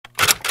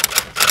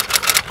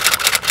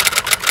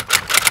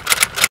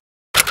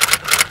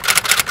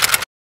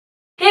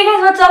Hey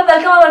guys, what's up?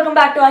 Welcome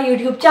back to our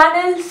YouTube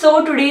channel.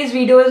 So today's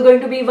video is going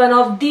to be one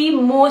of the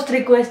most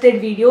requested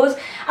videos,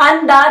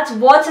 and that's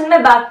what's in my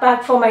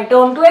backpack for my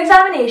term 2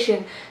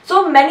 examination.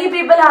 So many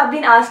people have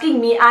been asking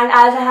me, and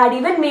as I had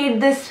even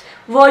made this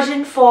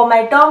version for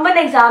my term 1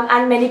 exam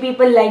and many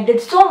people liked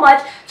it so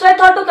much, so I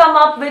thought to come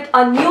up with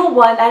a new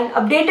one, an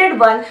updated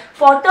one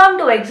for term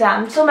 2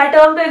 exam. So my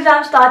term 2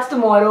 exam starts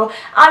tomorrow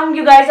and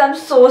you guys, I'm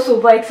so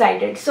super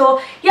excited. So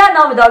yeah,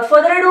 now without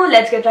further ado,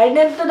 let's get right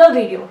into the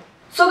video.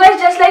 So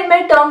guys, just like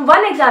my term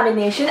 1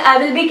 examination, I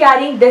will be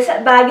carrying this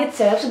bag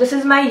itself. So this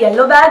is my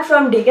yellow bag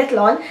from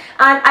Decathlon,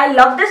 and I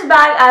love this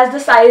bag as the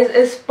size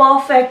is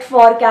perfect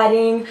for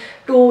carrying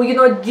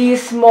to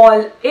these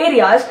small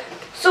areas.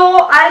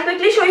 So I'll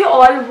quickly show you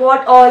all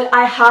what all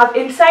I have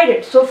inside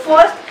it. So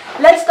first,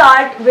 let's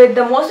start with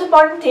the most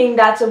important thing,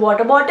 that's a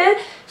water bottle.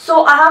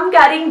 So I am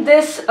carrying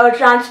this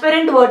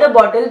transparent water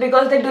bottle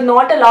because they do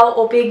not allow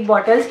opaque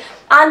bottles,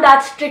 and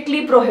that's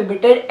strictly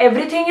prohibited.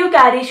 Everything you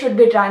carry should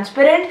be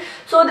transparent.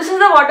 So this is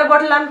the water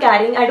bottle I'm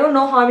carrying. I don't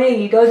know how many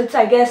liters. It's,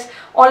 I guess,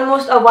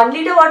 almost a 1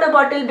 liter water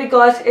bottle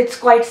because it's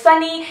quite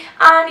sunny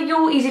and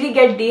you easily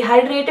get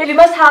dehydrated. You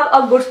must have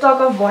a good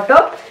stock of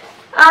water.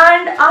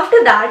 And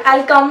after that,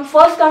 I'll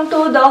first come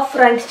to the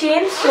front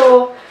chain.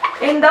 So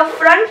in the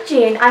front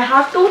chain, I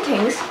have two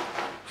things.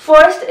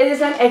 First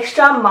is an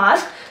extra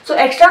mask. So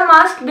extra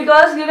mask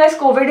because you guys,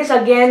 COVID is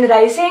again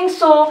rising.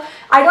 So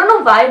I don't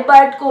know why,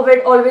 but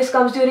COVID always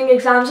comes during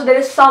exams. So there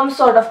is some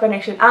sort of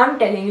connection. I'm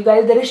telling you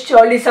guys, there is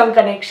surely some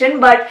connection.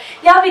 But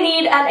yeah, we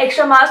need an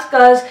extra mask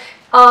because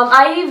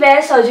I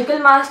wear surgical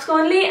masks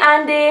only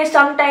and they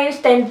sometimes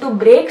tend to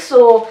break.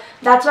 So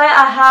that's why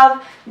I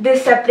have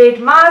this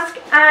separate mask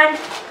and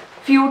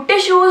few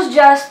tissues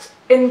just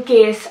in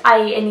case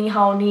I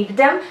anyhow need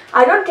them.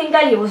 I don't think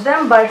I'll use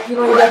them, but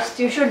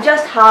you should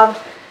just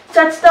have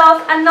such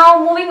stuff. And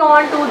now moving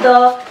on to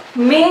the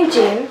main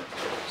chain.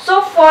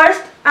 So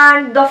first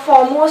and the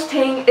foremost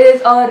thing is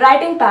a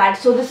writing pad.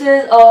 So this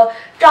is a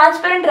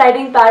transparent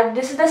writing pad.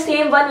 This is the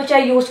same one which I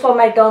used for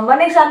my term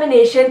 1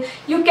 examination.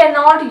 You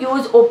cannot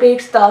use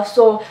opaque stuff,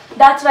 so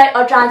that's why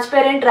a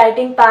transparent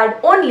writing pad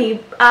only.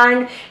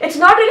 And it's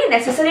not really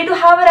necessary to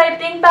have a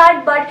writing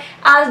pad, but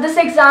as this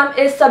exam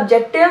is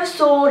subjective,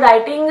 so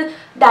writing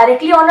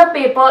directly on a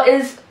paper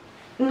is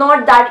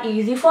not that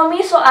easy for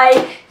me. So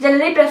I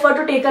generally prefer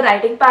to take a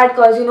writing pad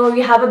because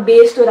we have a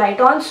base to write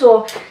on.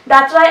 So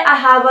that's why I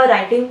have a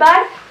writing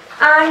pad.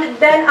 And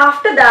then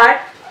after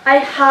that, I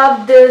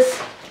have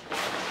this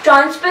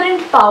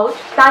transparent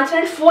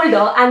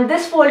folder, and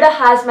this folder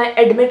has my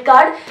admit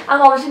card.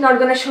 I'm obviously not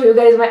going to show you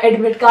guys my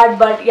admit card,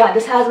 but yeah,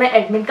 this has my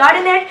admit card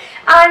in it,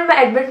 and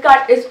my admit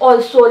card is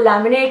also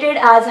laminated.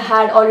 As I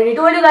had already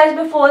told you guys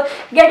before,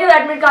 get your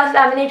admit cards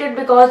laminated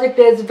because it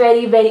is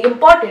very, very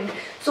important.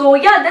 So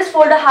yeah, this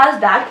folder has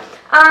that.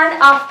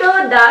 And after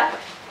that,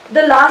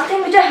 the last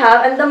thing which I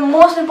have and the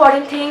most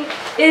important thing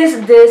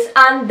is this,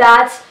 and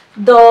that's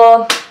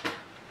the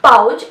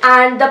pouch.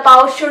 And the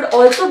pouch should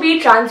also be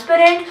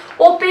transparent.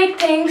 Opaque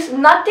things,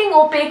 nothing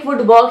opaque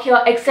would work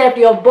here except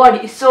your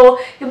body, so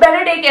you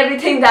better take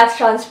everything that's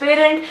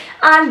transparent.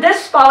 And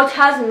this pouch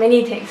has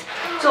many things,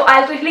 so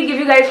I'll quickly give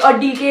you guys a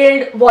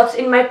detailed what's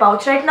in my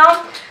pouch right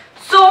now.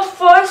 So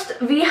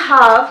first we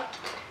have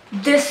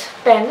this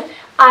pen.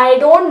 I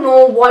don't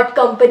know what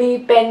company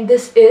pen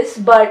this is,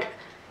 but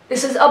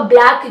this is a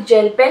black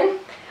gel pen.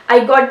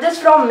 I got this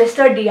from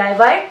Mr.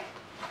 DIY.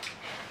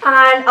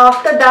 And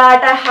after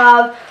that, I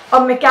have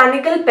a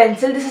mechanical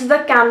pencil. This is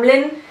the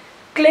Camlin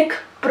Click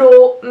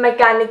Pro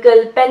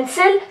mechanical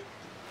pencil,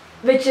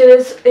 which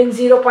is in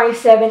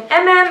 0.7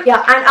 mm.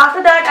 Yeah, and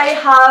after that, I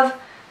have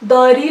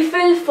the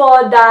refill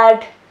for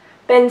that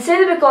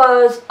pencil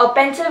because a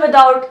pencil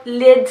without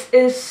lids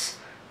is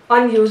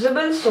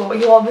unusable, so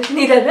you obviously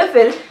need a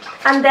refill.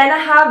 And then I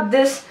have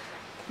this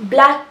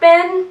black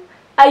pen.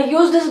 I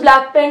used this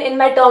black pen in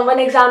my term 1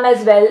 exam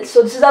as well.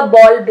 So this is a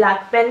ball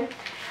black pen.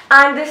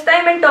 And this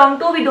time in term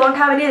 2, we don't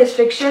have any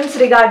restrictions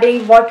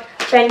regarding what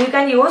pen you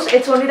can use.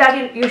 It's only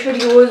that you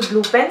should use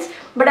blue pens.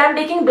 But I'm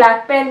taking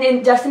black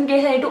pen just in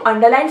case I need to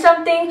underline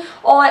something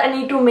or I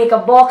need to make a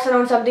box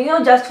around something,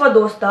 just for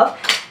those stuff.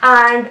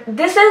 And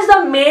this is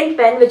the main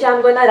pen which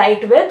I'm gonna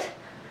write with.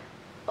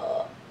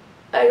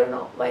 I don't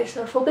know why it's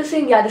not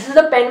focusing. Yeah, this is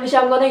the pen which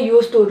I'm going to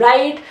use to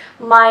write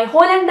my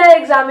whole entire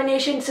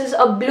examination. This is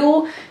a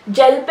blue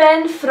gel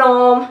pen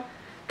from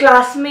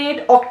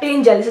Classmate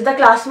Octane Gel. This is the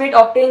Classmate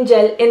Octane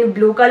Gel in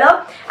blue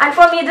color. And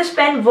for me, this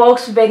pen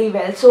works very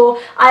well. So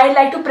I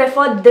like to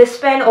prefer this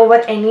pen over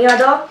any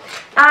other.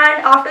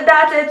 And after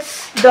that,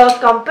 it's the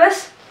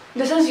compass.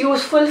 This is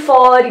useful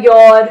for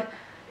your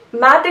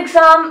math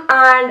exam,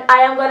 and I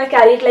am going to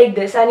carry it like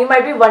this. And you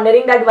might be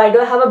wondering that why do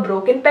I have a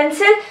broken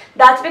pencil?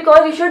 That's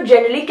because you should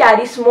generally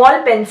carry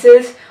small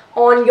pencils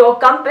on your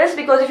compass,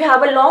 because if you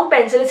have a long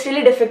pencil, it's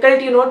really difficult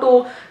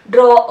to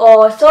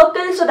draw a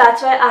circle. So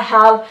that's why I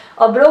have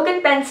a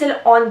broken pencil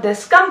on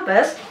this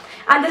compass.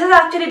 And this is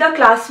actually the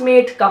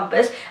Classmate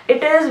compass.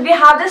 We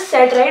have this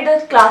set, right,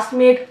 the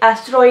Classmate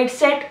asteroid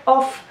set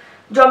of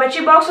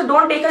geometry box. So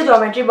don't take a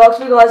geometry box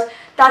because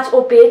that's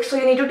opaque, so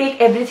you need to take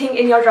everything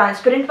in your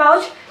transparent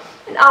pouch.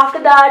 And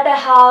after that I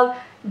have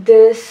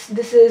this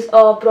is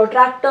a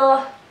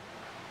protractor,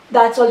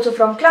 that's also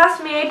from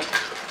Classmate.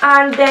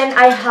 And then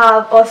I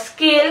have a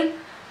scale,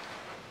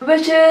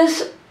 which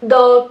is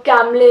the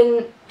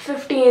Camlin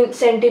 15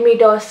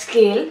 centimeter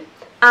scale.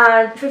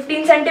 And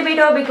 15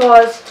 centimeter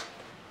because,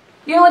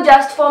 you know,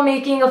 just for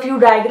making a few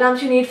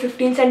diagrams you need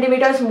 15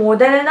 centimeters, more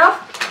than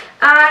enough.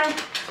 And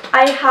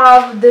I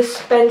have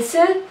this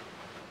pencil,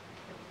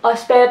 a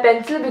spare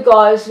pencil,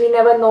 because we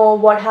never know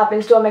what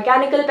happens to a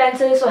mechanical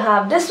pencil, so I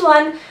have this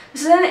one.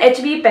 This is an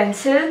HB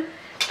pencil.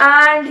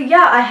 And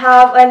yeah, I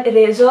have an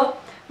eraser.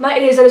 My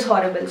eraser is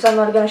horrible, so I'm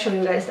not gonna show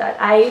you guys that.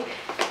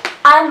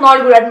 I'm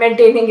not good at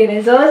maintaining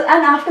erasers.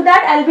 And after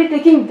that I'll be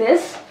taking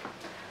this.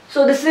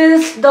 So this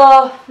is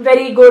the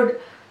very good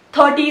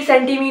 30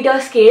 centimeter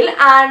scale,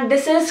 and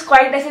this is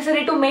quite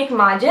necessary to make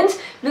margins,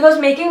 because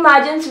making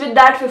margins with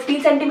that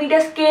 15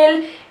 centimeter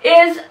scale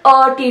is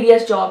a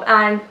tedious job,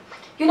 and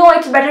you know,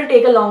 it's better to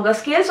take a longer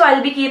scale. So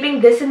I'll be keeping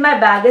this in my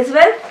bag as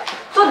well.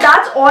 So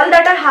that's all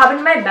that I have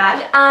in my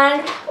bag,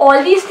 and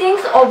all these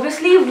things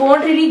obviously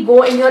won't really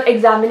go in your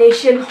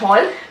examination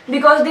hall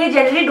because they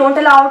generally don't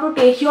allow to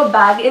take your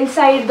bag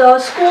inside the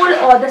school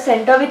or the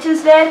center which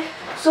is there.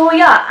 So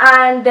yeah,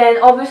 and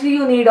then obviously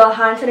you need a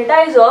hand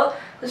sanitizer.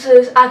 This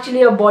is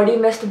actually a body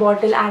mist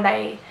bottle, and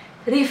I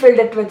refilled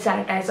it with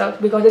sanitizer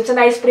because it's a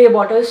nice spray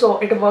bottle, so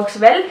it works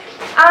well.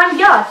 And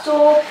yeah,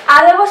 so as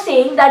I was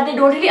saying that they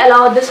don't really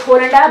allow this whole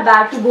entire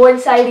bag to go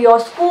inside your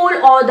school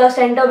or the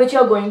center which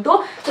you're going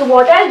to. So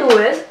what I'll do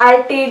is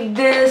I'll take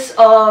this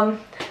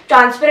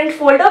transparent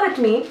folder with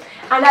me,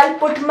 and I'll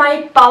put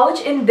my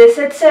pouch in this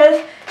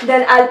itself.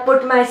 Then I'll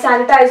put my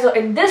sanitizer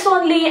in this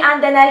only,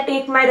 and then I'll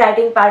take my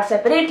writing pad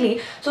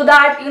separately, so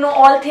that, you know,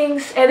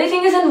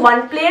 everything is in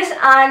one place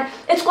and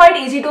it's quite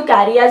easy to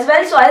carry as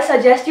well. So I'll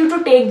suggest you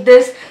to take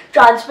this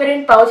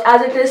transparent pouch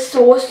as it is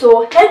so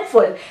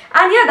helpful.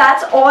 And yeah,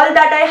 that's all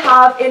that I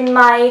have in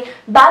my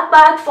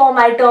backpack for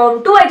my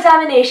term 2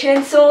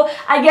 examination. So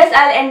I guess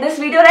I'll end this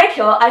video right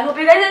here. I hope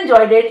you guys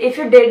enjoyed it. If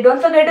you did,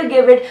 don't forget to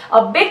give it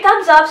a big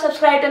thumbs up,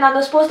 subscribe, turn on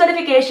those post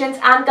notifications,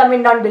 and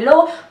comment down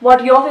below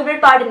what your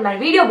favorite part in my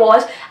video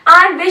was.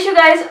 And wish you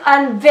guys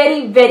a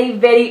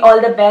very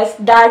all the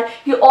best, that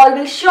you all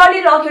will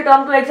surely rock your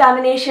term 2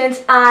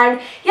 examinations.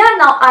 And yeah,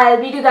 now I'll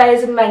meet you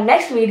guys in my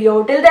next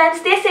video. Till then,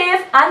 stay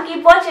safe and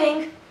keep watching.